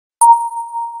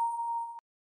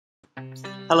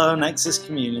Hello Nexus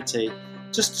community,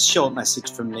 just a short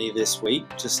message from me this week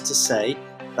just to say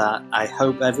that I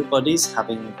hope everybody's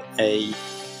having a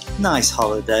nice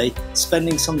holiday,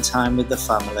 spending some time with the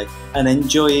family and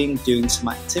enjoying doing some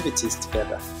activities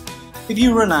together. If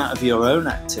you run out of your own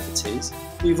activities,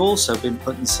 we've also been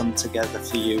putting some together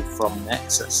for you from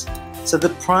Nexus. So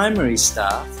the primary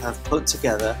staff have put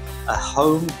together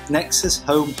a Nexus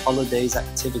Home Holidays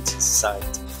activities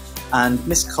site, and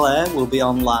Miss Claire will be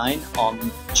online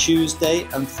on Tuesday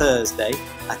and Thursday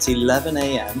at 11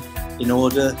 AM in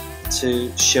order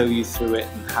to show you through it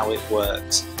and how it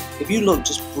works. If you look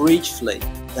just briefly,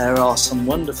 there are some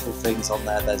wonderful things on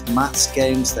there. There's maths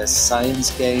games, there's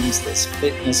science games, there's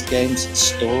fitness games, and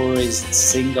stories, and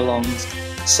sing-alongs,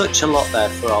 such a lot there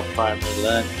for our primary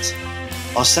learners.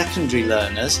 Our secondary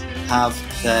learners have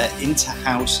their Inter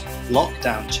House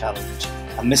Lockdown challenge,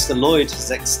 and Mr. Lloyd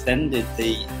has extended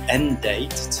the end date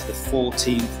to the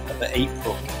 14th of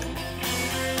April.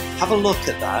 Have a look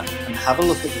at that and have a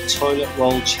look at the toilet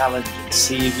roll challenge and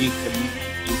see if you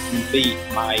can beat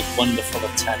my wonderful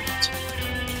attempt.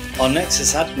 Our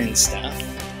Nexus admin staff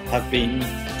have been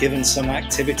given some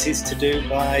activities to do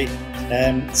by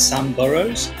Sam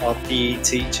Burrows, our PE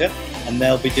teacher, and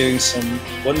they'll be doing some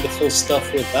wonderful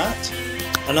stuff with that.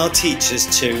 And our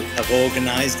teachers too have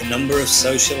organised a number of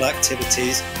social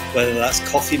activities, whether that's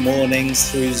coffee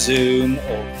mornings through Zoom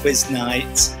or quiz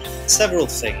nights, several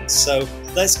things. So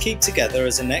let's keep together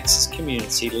as a Nexus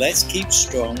community, let's keep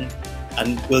strong,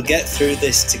 and we'll get through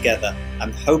this together.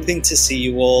 I'm hoping to see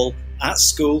you all at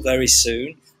school very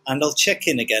soon, and I'll check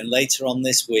in again later on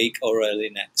this week or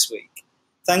early next week.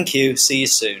 Thank you, see you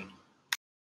soon.